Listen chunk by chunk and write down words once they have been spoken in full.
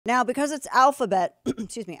Now, because it's alphabet,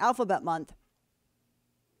 excuse me, alphabet month,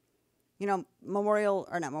 you know,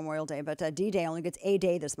 not Memorial Day, but D-Day only gets a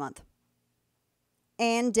day this month.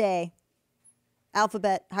 And day.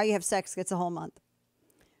 Alphabet, how you have sex gets a whole month.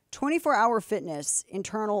 24-hour fitness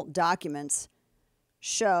internal documents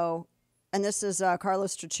show, and this is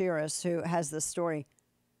Carlos Trachiras who has this story,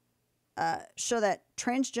 show that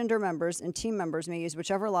transgender members and team members may use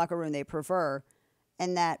whichever locker room they prefer,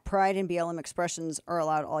 and that pride and BLM expressions are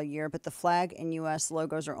allowed all year, but the flag and U.S.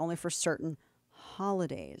 logos are only for certain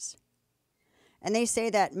holidays. And they say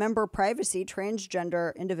that member privacy,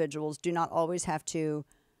 transgender individuals do not always have to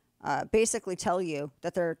basically tell you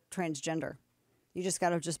that they're transgender. You just got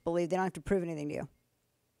to just believe. They don't have to prove anything to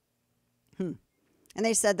you. And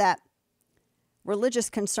they said that religious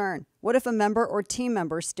concern. What if a member or team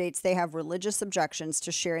member states they have religious objections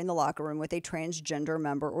to sharing the locker room with a transgender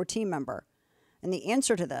member or team member? And the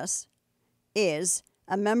answer to this is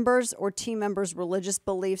a member's or team member's religious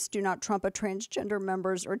beliefs do not trump a transgender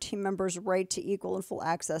member's or team member's right to equal and full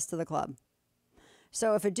access to the club.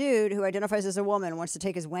 So if a dude who identifies as a woman wants to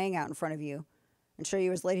take his wang out in front of you and show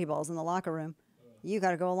you his lady balls in the locker room, you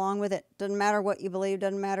got to go along with it. Doesn't matter what you believe.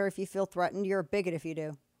 Doesn't matter if you feel threatened. You're a bigot if you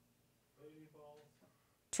do.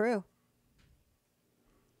 True.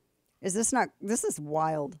 This is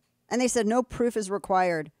wild. And they said no proof is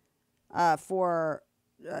required for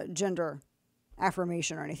gender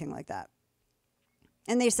affirmation or anything like that.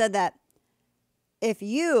 And they said that if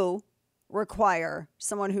you require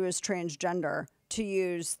someone who is transgender to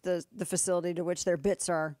use the facility to which their bits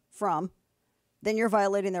are from, then you're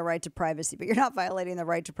violating their right to privacy. But you're not violating the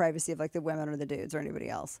right to privacy of like the women or the dudes or anybody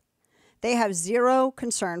else. They have zero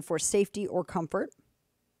concern for safety or comfort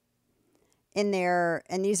in their,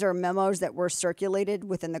 and these are memos that were circulated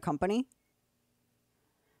within the company.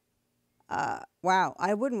 Wow,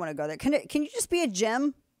 I wouldn't want to go there. Can you just be a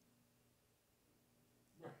gym?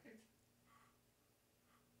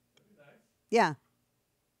 Yeah.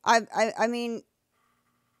 I mean,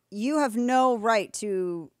 you have no right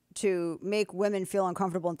to make women feel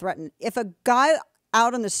uncomfortable and threatened. If a guy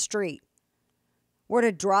out on the street were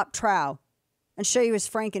to drop trow and show you his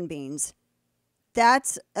frankenbeans,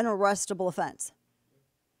 that's an arrestable offense.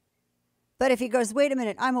 But if he goes, wait a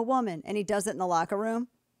minute, I'm a woman, and he does it in the locker room,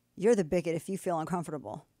 you're the bigot if you feel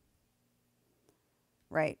uncomfortable.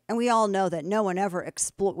 Right? And we all know that no one ever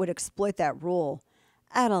would exploit that rule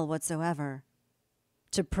at all whatsoever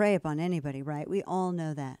to prey upon anybody, right? We all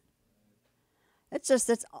know that. It's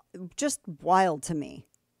just wild to me.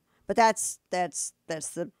 But that's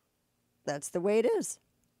the way it is.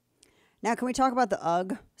 Now, can we talk about the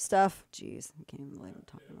UGG stuff? Jeez, I can't even believe I'm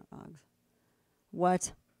talking about UGGs.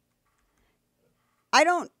 What? I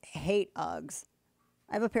don't hate UGGs.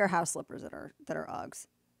 I have a pair of house slippers that are UGGs.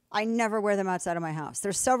 I never wear them outside of my house.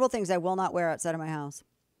 There's several things I will not wear outside of my house.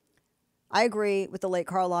 I agree with the late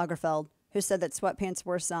Karl Lagerfeld, who said that sweatpants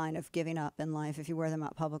were a sign of giving up in life if you wear them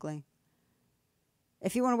out publicly.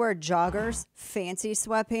 If you want to wear joggers, fancy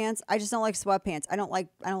sweatpants, I just don't like sweatpants. I don't like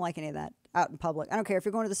any of that out in public. I don't care if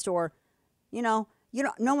you're going to the store. No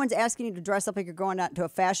one's asking you to dress up like you're going out to a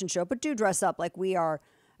fashion show, but do dress up like we are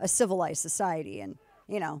a civilized society. And,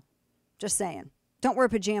 just saying. Don't wear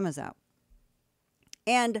pajamas out.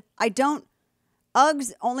 And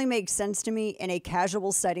UGGs only make sense to me in a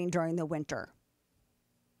casual setting during the winter.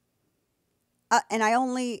 And I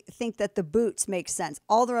only think that the boots make sense.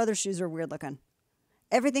 All their other shoes are weird looking.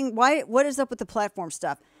 Everything, what is up with the platform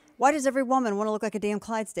stuff? Why does every woman want to look like a damn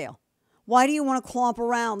Clydesdale? Why do you want to clomp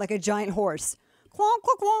around like a giant horse? Clomp,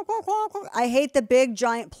 clomp, clomp, clomp, clomp, clomp. I hate the big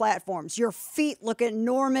giant platforms. Your feet look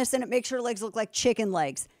enormous and it makes your legs look like chicken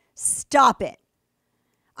legs. Stop it.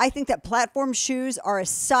 I think that platform shoes are a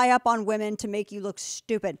psyop on women to make you look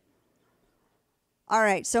stupid. All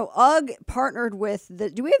right, so UGG partnered with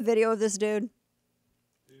do we have video of this dude?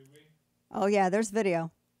 Oh, yeah, there's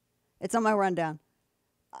video. It's on my rundown.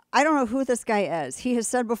 I don't know who this guy is. He has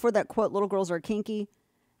said before that, quote, little girls are kinky.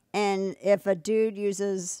 And if a dude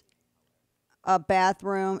uses a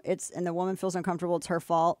bathroom and the woman feels uncomfortable, it's her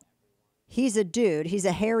fault. He's a dude. He's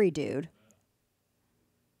a hairy dude.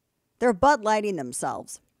 They're Bud Lighting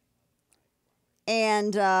themselves.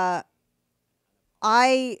 And I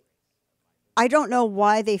don't know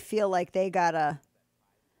why they feel like they gotta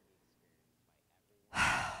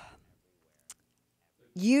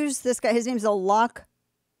use this guy. His name's Alok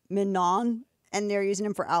Menon, and they're using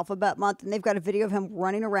him for Alphabet Month, and they've got a video of him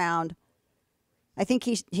running around. I think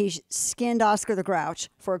he skinned Oscar the Grouch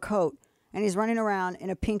for a coat, and he's running around in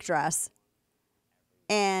a pink dress.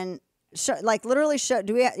 And show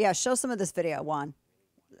some of this video, Juan.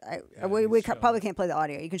 probably can't play the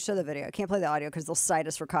audio. You can show the video. I can't play the audio because they'll cite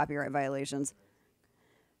us for copyright violations.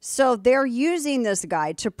 So they're using this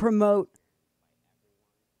guy to promote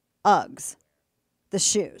UGGs, the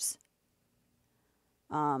shoes.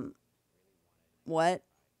 What?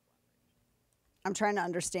 I'm trying to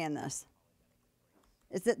understand this.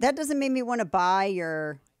 That doesn't make me want to buy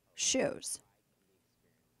your shoes.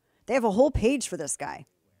 They have a whole page for this guy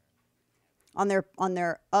on their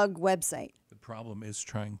UGG website. The problem is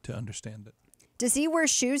trying to understand it. Does he wear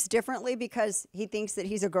shoes differently because he thinks that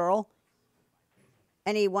he's a girl?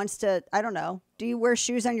 And he wants to, I don't know. Do you wear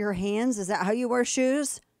shoes on your hands? Is that how you wear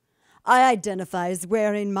shoes? I identify as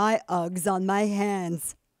wearing my UGGs on my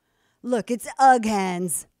hands. Look, it's UGG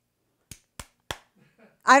hands.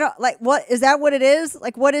 I don't, like, what, is that what it is?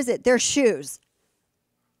 Like, what is it? They're shoes.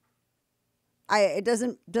 It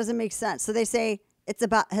doesn't make sense. So they say it's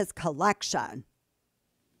about his collection.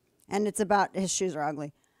 And it's about, his shoes are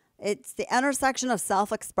ugly. It's the intersection of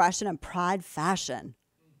self-expression and pride fashion.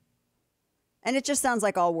 And it just sounds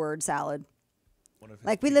like all word salad.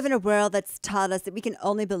 Like, we live in a world that's taught us that we can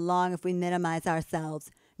only belong if we minimize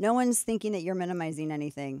ourselves. No one's thinking that you're minimizing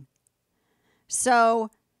anything.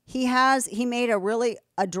 So he made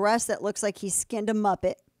a dress that looks like he skinned a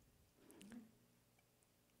Muppet.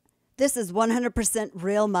 This is 100%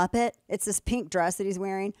 real Muppet. It's this pink dress that he's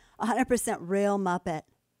wearing. 100% real Muppet.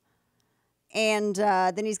 And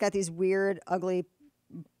then he's got these weird, ugly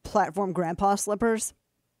platform grandpa slippers.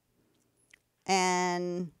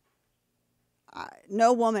 And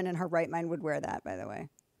no woman in her right mind would wear that, by the way.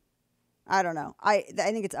 I don't know. I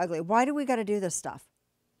think it's ugly. Why do we got to do this stuff?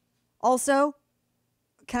 Also,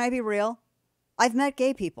 can I be real? I've met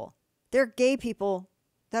gay people. There are gay people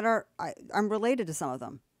that are, I'm related to some of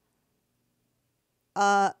them.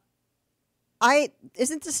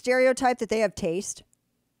 Isn't the stereotype that they have taste,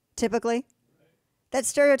 typically? That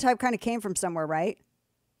stereotype kind of came from somewhere, right?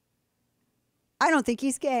 I don't think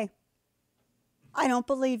he's gay. I don't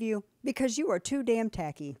believe you because you are too damn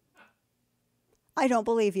tacky. I don't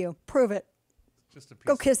believe you. Prove it. Just a piece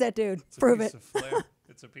Go kiss that dude. Prove it.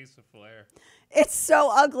 It's a piece of flair. It's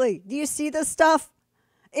so ugly. Do you see this stuff?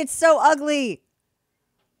 It's so ugly.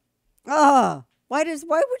 Ugh. Why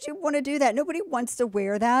would you want to do that? Nobody wants to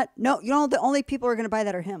wear that. No, the only people who are going to buy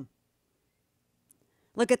that are him.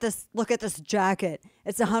 Look at this jacket.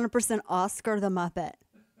 It's 100% Oscar the Muppet.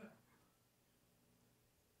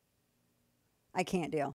 I can't deal.